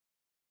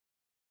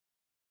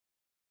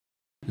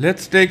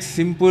Let's take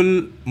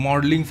simple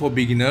modeling for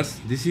beginners.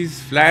 This is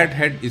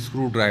flathead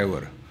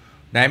screwdriver.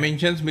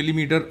 Dimensions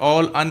millimeter,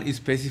 all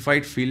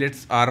unspecified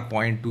fillets are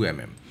 0.2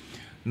 mm.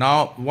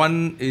 Now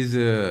one is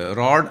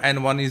rod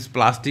and one is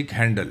plastic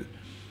handle.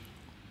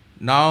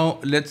 Now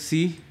let's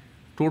see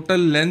total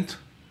length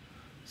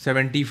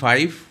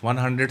 75,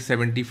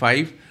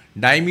 175,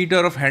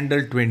 diameter of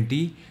handle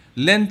 20,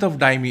 length of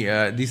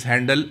this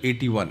handle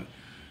 81,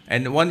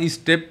 and one is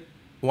step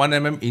 1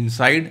 mm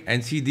inside,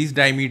 and see this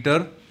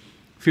diameter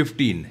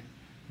 15.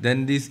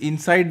 Then this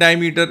inside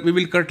diameter we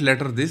will cut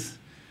later this.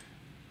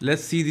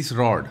 Let's see this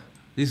rod.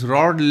 This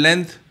rod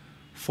length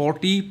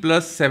 40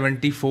 plus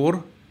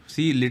 74.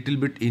 See little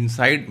bit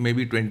inside,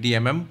 maybe 20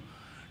 mm.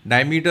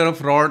 Diameter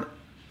of rod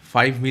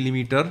 5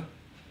 millimeter.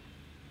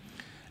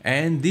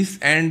 And this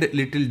end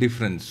little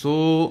difference.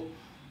 So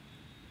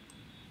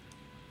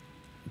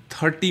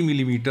 30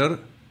 millimeter.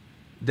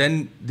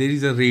 Then there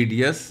is a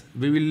radius.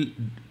 We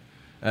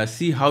will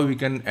see how we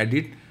can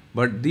edit.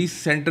 But this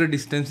center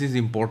distance is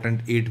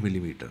important, 8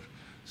 millimeter.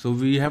 So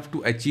we have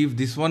to achieve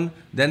this one.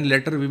 Then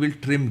later we will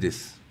trim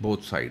this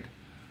both side.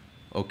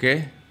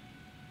 Okay.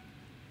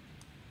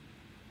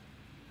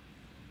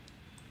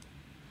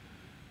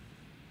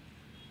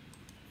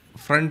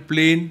 Front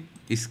plane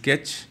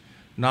sketch.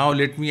 Now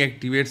let me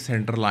activate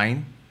center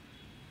line.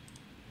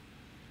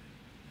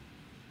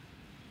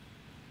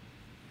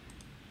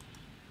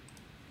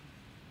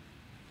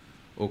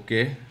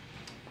 Okay.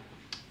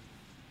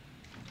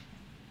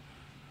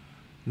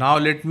 Now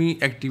let me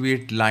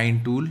activate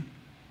line tool.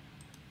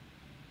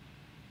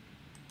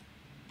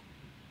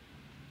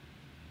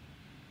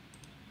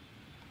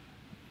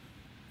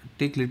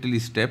 Take little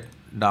step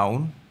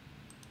down.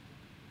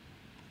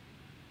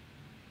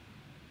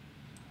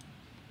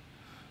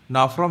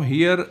 Now from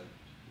here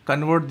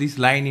convert this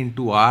line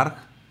into arc.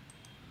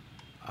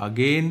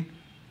 Again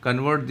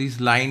convert this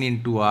line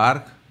into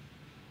arc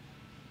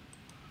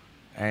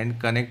and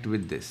connect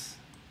with this.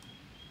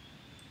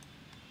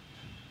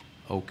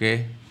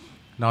 Okay.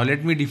 Now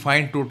let me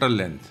define total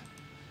length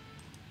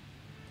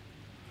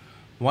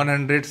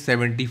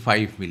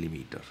 175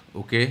 millimeter.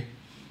 Okay.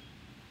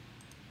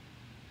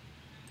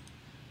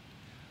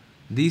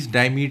 This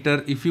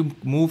diameter, if you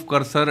move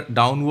cursor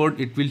downward,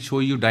 it will show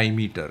you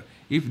diameter.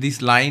 If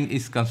this line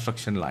is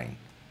construction line,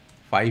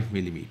 5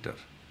 millimeter.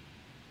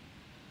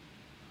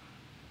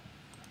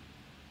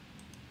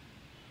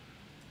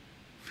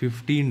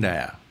 (15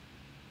 dia),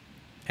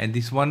 and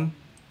this one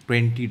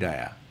 20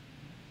 dia.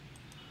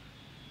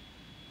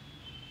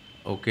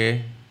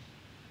 Okay.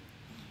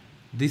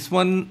 This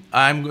one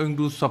I am going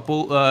to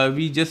suppose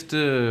we just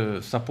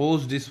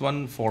suppose this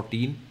one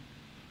 14.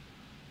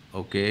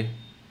 Okay.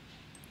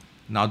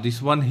 Now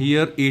this one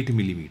here 8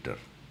 millimeter.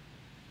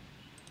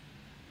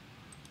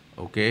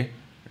 Okay.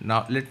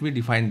 Now let me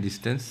define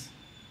distance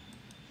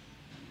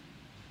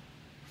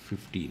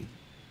 15.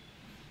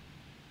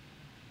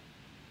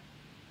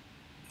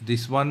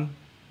 This one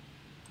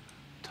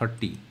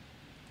 30.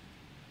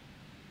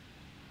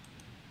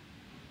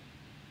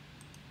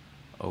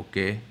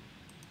 Okay.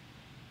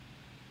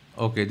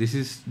 Okay,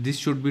 this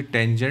should be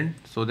tangent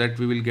so that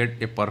we will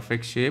get a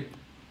perfect shape.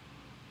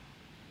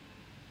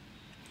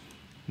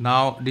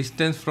 Now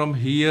distance from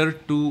here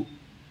to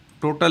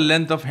total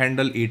length of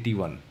handle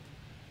 81.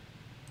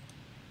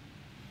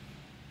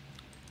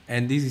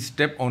 And this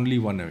step only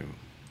 1 mm.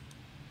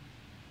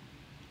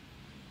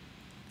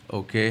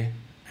 Okay.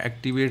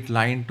 Activate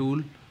line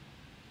tool.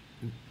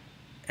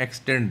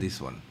 Extend this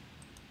one.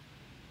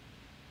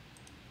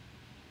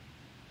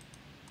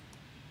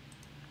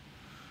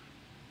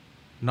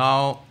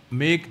 Now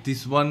make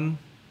this one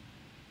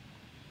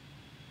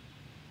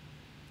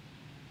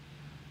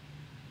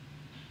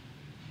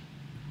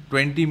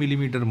 20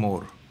 millimeter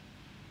more.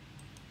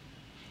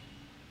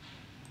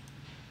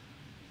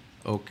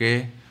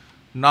 Okay.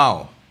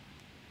 Now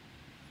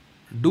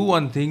do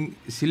one thing,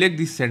 select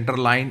this center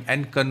line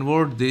and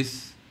convert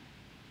this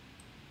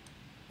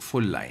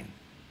full line.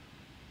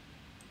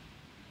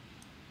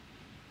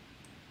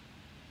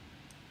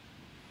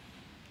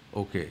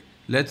 Okay.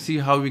 Let's see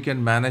how we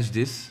can manage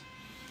this.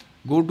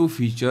 Go to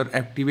feature,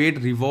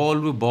 activate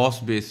revolve boss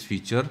base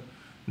feature.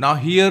 Now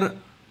here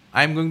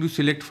I am going to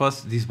select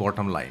first this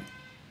bottom line.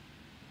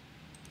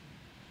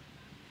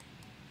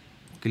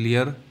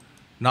 Clear.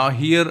 Now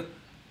here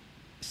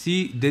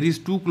see there is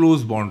two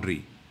close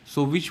boundary.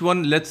 So which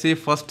one? Let's say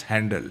first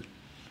handle.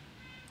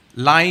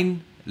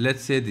 Line,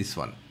 let's say this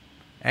one.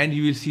 And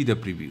you will see the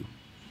preview.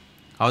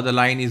 How the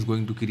line is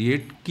going to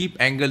create.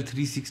 Keep angle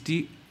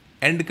 360,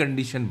 end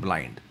condition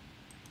blind.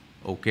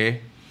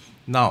 Okay.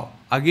 Now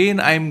again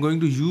I am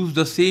going to use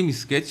the same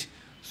sketch.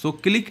 So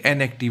click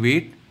and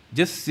activate.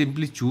 Just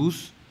simply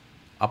choose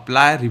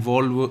apply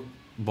revolve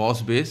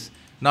boss base.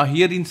 Now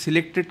here in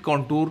selected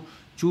contour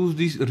choose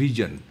this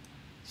region.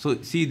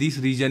 So see this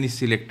region is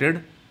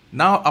selected.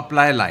 Now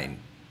apply line.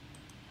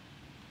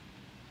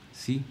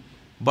 See,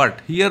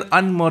 but here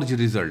unmerge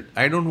result.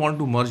 I don't want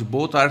to merge,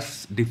 both are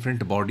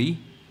different body.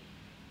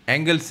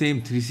 Angle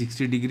same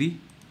 360 degree.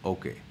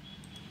 Okay.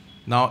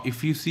 Now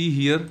if you see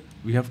here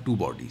we have two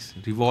bodies,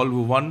 revolve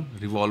 1,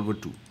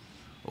 revolve 2.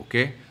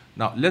 Okay,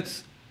 now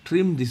let's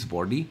trim this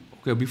body.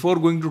 Okay, before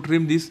going to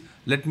trim this,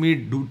 let me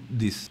do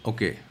this.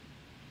 Okay,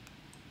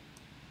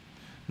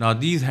 now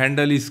this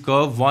handle is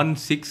curve 1,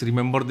 6,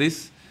 remember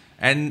this,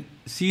 and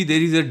see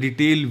there is a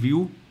detail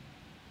view,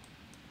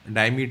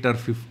 diameter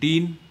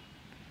 15,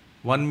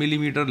 1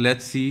 millimeter.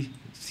 Let's see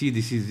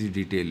this is the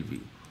detail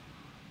view.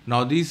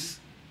 Now this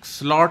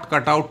slot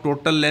cut out,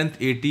 total length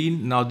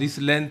 18, now this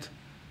length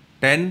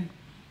 10,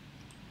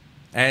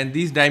 and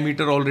this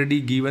diameter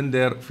already given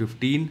there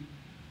 15.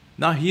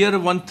 Now here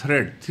one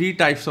thread, 3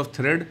 types of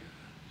thread,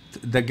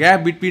 the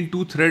gap between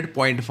two thread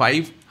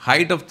 0.5,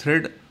 height of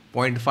thread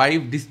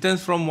 0.5,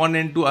 distance from one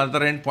end to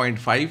other end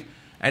 0.5,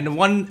 and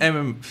 1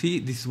 mm, see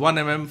this 1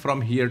 mm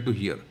from here to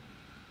here,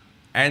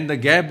 and the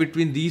gap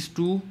between these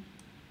two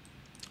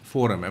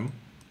 4 mm,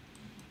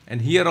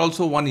 and here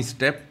also one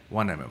step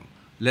 1 mm.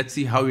 Let's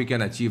see how we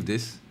can achieve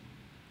this.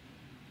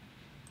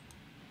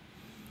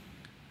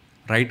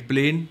 Right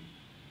plane,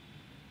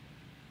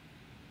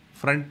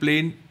 front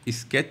plane,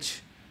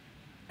 sketch,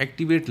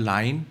 activate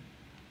line.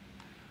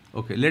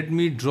 Okay, let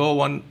me draw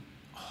one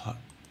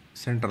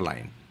center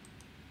line.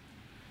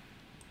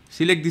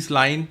 Select this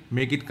line,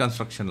 make it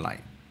construction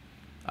line.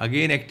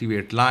 Again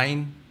activate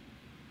line.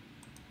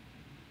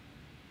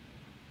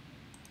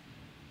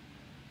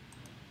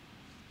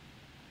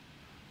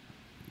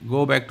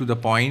 Go back to the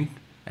point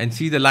and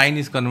see the line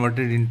is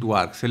converted into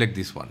arc. Select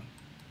this one.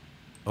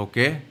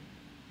 Okay.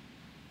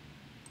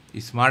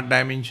 Smart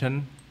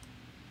dimension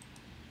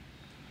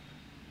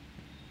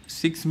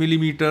 6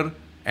 millimeter,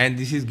 and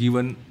this is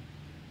given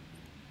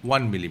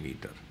 1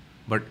 millimeter,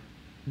 but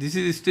this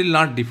is still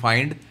not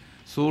defined.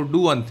 So do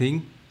one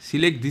thing,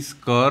 select this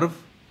curve,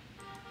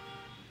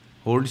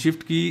 hold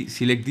shift key,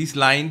 select this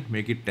line,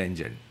 make it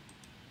tangent.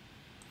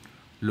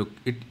 Look,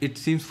 it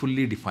seems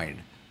fully defined.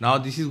 Now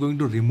this is going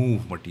to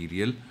remove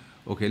material.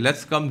 Okay,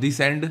 let's come this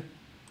end.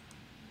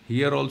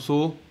 Here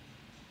also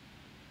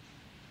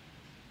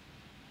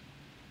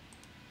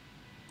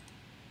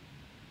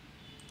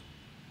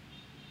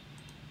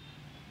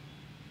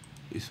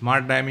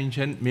smart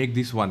dimension, make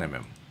this 1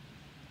 mm.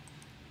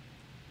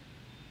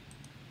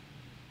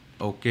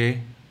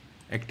 Okay,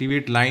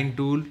 activate line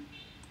tool.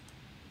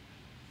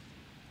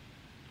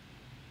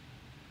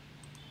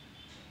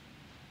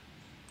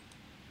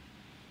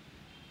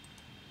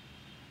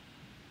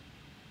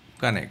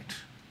 Connect,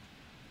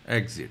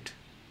 exit.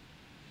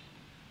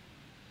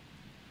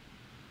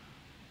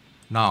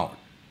 Now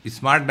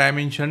smart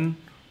dimension,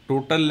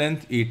 total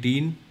length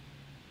 18.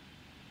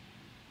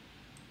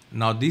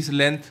 Now this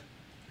length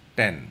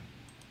 10.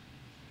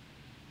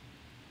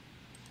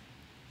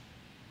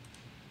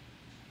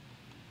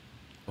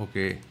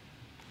 Okay,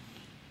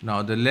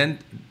 now the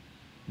length,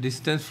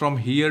 distance from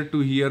here to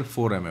here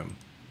 4 mm.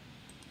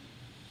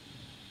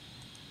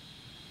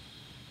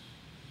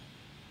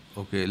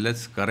 Okay,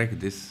 let's correct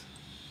this.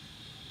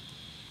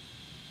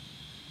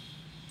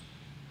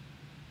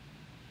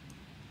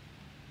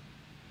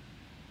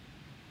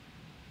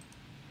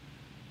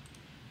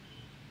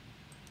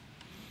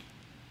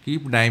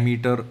 Keep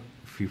diameter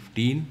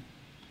 15.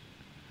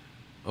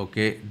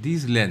 Okay,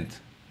 this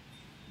length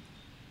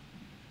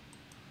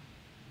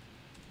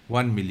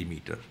 1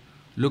 millimeter.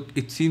 Look,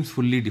 it seems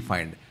fully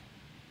defined.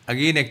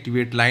 Again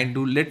activate line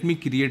tool. Let me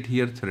create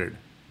here thread.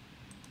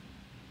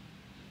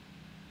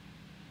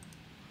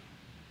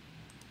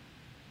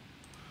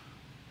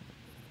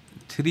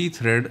 Three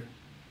thread.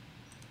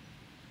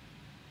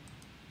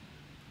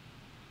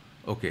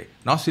 Okay,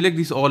 now select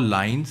these all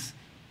lines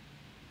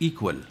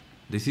equal.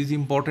 This is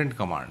important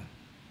command.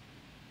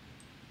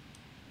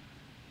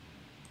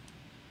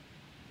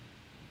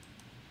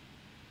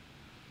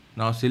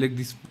 Now select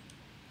this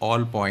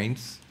all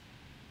points.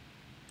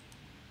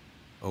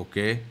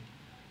 Okay.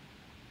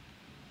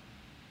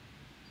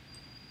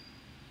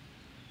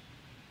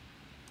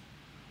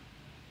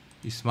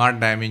 Smart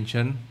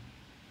dimension,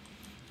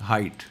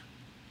 height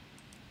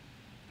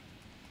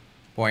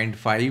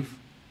 0.5,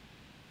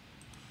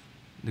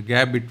 the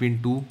gap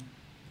between two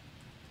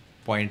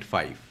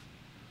 0.5,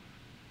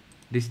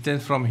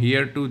 distance from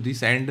here to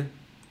this end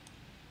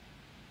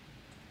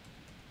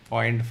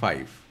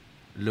 0.5.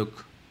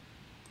 Look,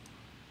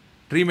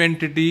 trim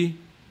entity,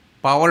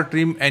 power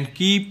trim, and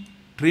keep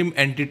trim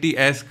entity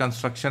as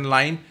construction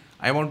line.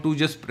 I want to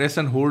just press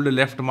and hold the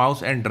left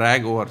mouse and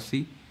drag over.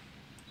 See,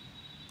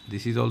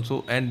 this is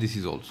also and this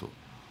is also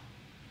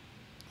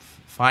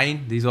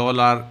fine. These all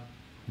are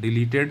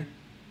deleted.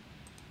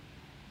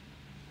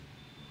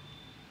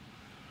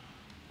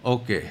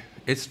 Okay,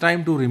 it's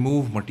time to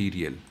remove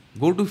material.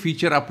 Go to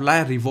feature,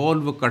 apply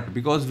revolve cut,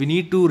 because we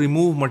need to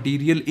remove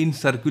material in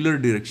circular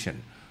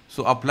direction.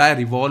 So apply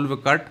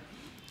revolve cut.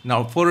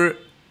 Now for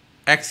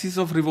axis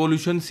of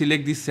revolution,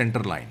 select this center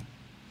line.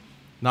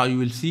 Now you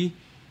will see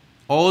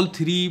all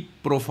three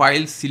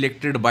profiles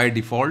selected by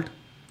default,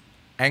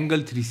 angle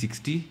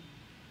 360.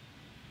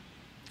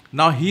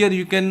 Now here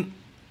you can,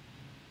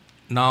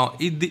 now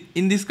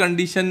in this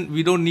condition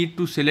we don't need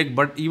to select,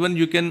 but even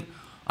you can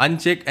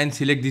uncheck and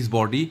select this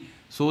body.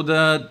 So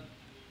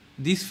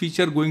this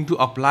feature going to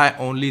apply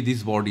only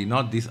this body,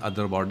 not this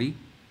other body.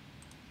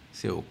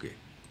 Say okay.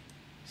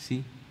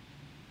 See.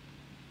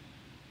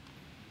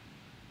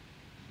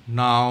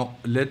 Now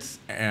let's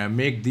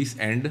make this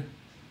end.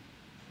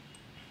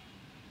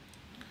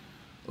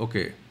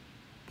 Okay.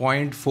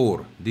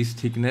 0.4 this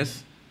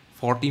thickness,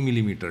 40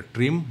 millimeter,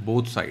 trim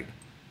both side.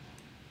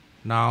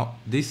 Now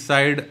this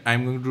side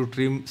I'm going to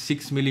trim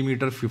 6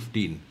 millimeter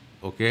 15.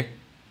 Okay.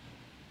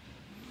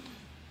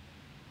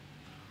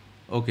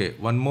 Okay,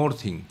 one more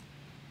thing.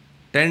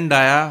 10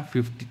 dia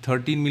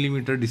 13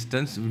 millimeter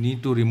distance we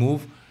need to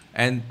remove,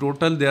 and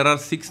total there are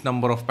 6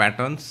 number of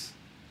patterns.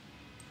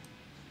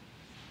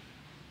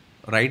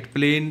 Right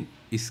plane,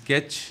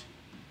 sketch,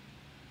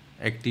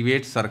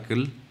 activate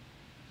circle,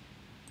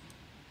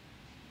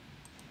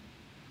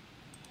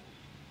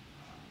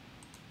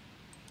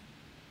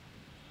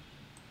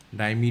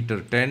 diameter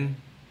 10,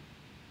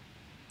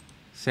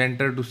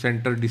 center to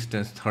center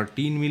distance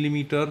 13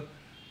 millimeter.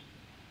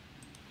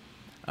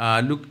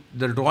 Look,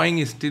 the drawing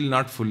is still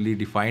not fully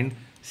defined.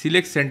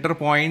 Select center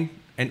point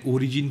and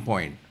origin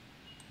point,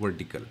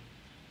 vertical.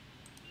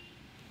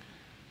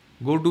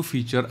 Go to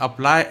feature,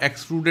 apply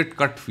extruded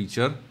cut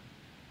feature,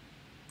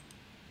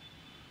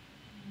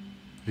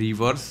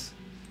 reverse,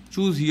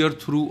 choose here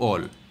through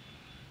all.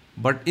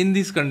 But in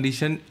this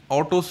condition,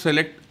 auto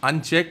select,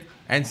 uncheck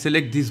and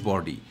select this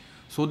body.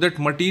 So that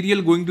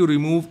material going to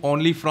remove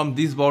only from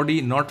this body,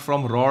 not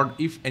from rod,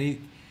 if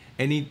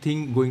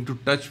anything going to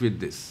touch with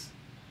this.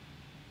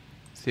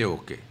 Say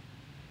okay.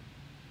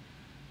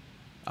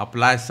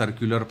 Apply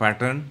circular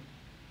pattern.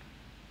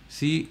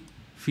 See,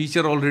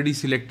 feature already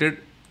selected.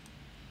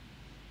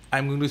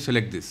 I'm going to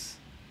select this.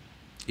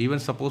 Even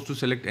supposed to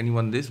select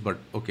anyone this, but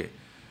okay.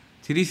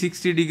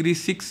 360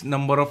 degrees, 6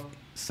 number of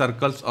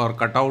circles or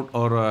cutout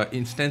or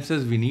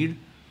instances we need.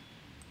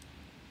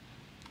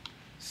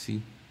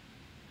 See.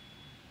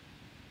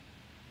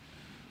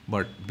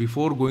 But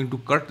before going to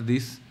cut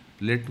this,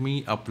 let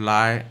me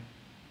apply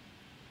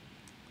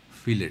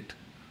fillet.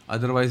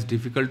 Otherwise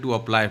difficult to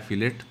apply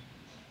fillet.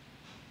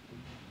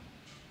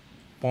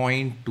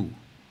 0.2.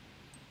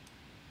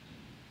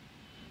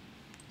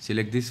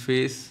 Select this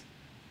face,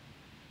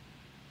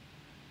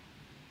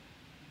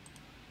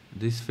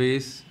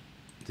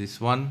 this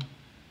one,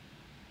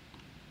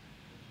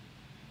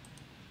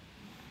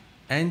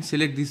 and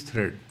select this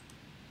thread.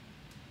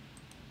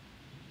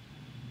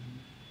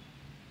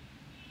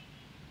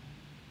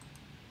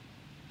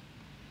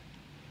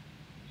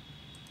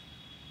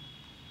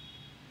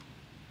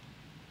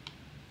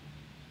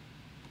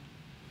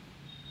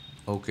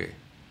 Okay.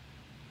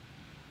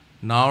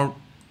 Now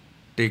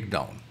take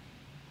down.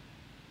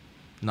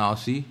 Now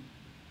see,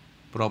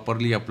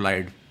 properly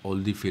applied all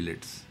the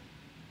fillets.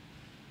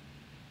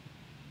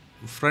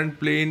 Front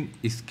plane,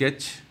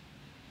 sketch,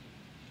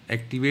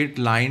 activate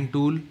line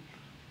tool,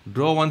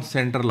 draw one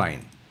center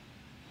line.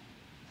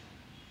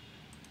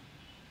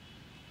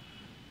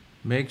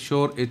 Make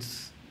sure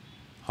it's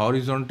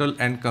horizontal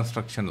and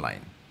construction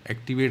line.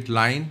 Activate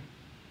line.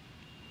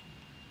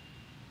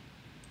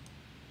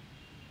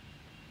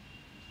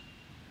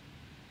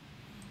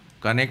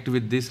 Connect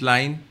with this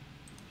line.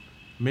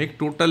 Make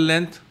total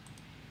length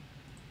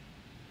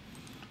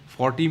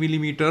 40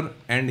 millimeter,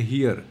 and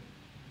here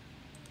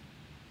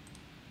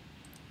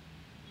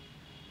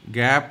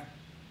gap,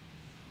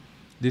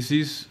 this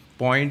is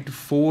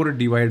 0.4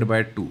 divided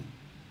by 2.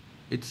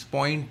 It's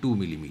 0.2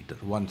 millimeter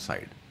one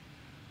side.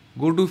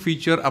 Go to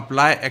feature,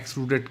 apply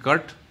extruded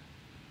cut.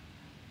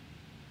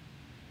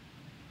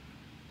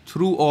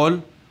 Through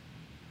all,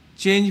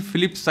 change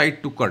flip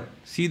side to cut.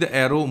 See the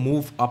arrow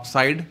move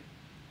upside.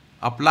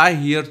 Apply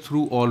here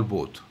through all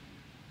both.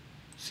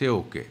 Say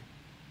okay.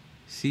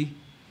 See,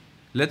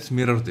 let's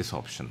mirror this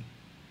option.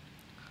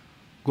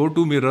 Go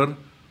to mirror.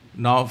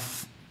 Now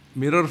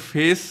mirror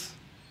face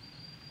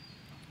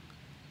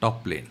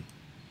top plane.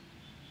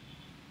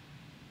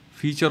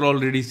 Feature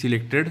already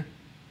selected.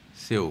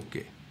 Say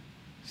okay.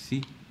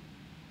 See.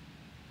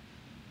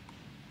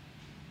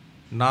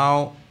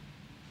 Now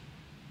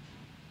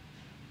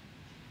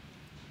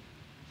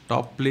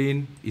top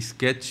plane,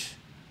 sketch,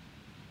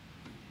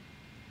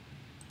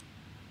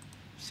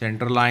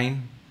 center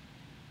line,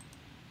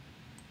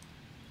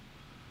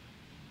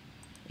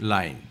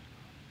 line.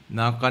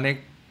 Now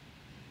connect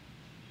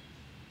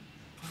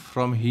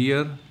from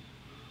here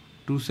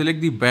to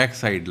select the back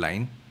side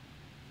line.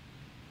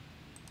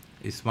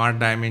 Smart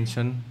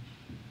dimension.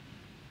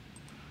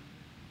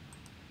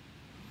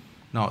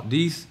 Now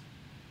these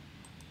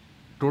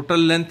total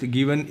length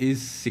given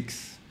is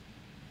 6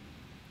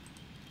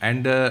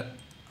 and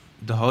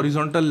the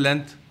horizontal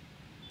length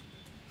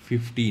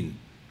 15.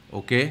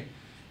 Okay.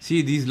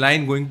 See, these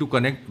line going to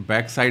connect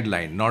back side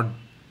line, not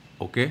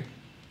okay.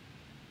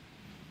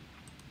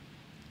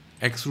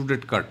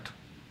 Extruded cut.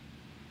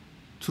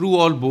 Through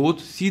all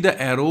both, see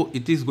the arrow,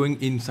 it is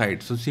going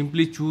inside. So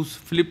simply choose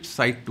flip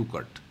side to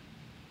cut.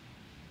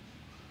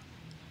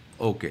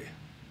 Okay.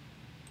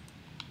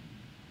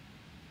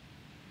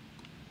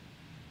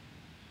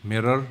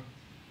 Mirror.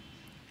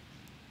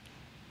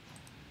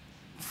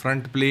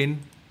 Front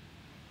plane.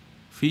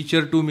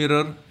 feature to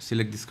mirror,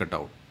 select this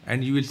cutout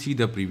and you will see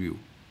the preview.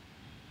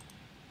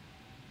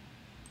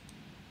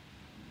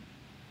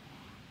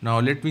 Now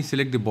let me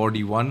select the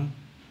body 1,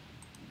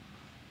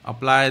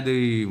 apply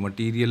the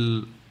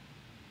material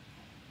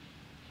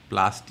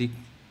plastic,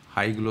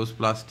 high gloss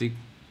plastic,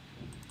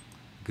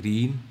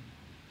 green,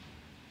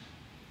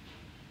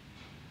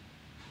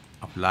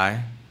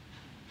 apply.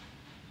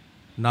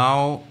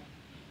 Now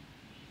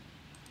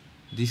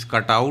this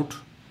cutout,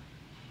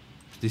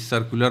 this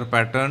circular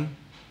pattern,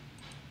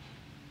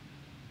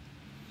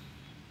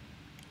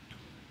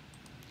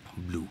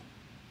 blue.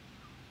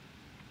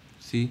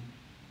 See?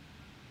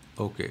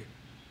 Okay.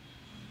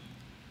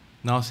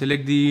 Now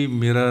select the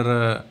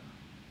mirror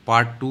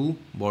part 2,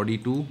 body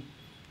 2,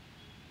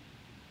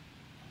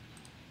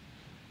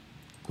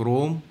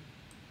 chrome.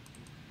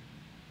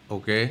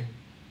 Okay.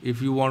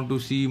 If you want to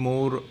see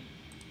more,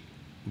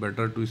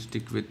 better to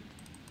stick with,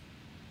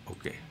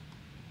 okay.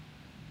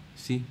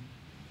 See?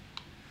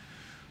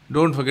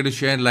 Don't forget to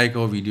share and like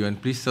our video,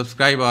 and please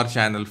subscribe our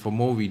channel for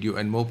more video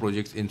and more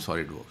projects in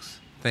SolidWorks.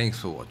 Thanks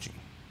for watching.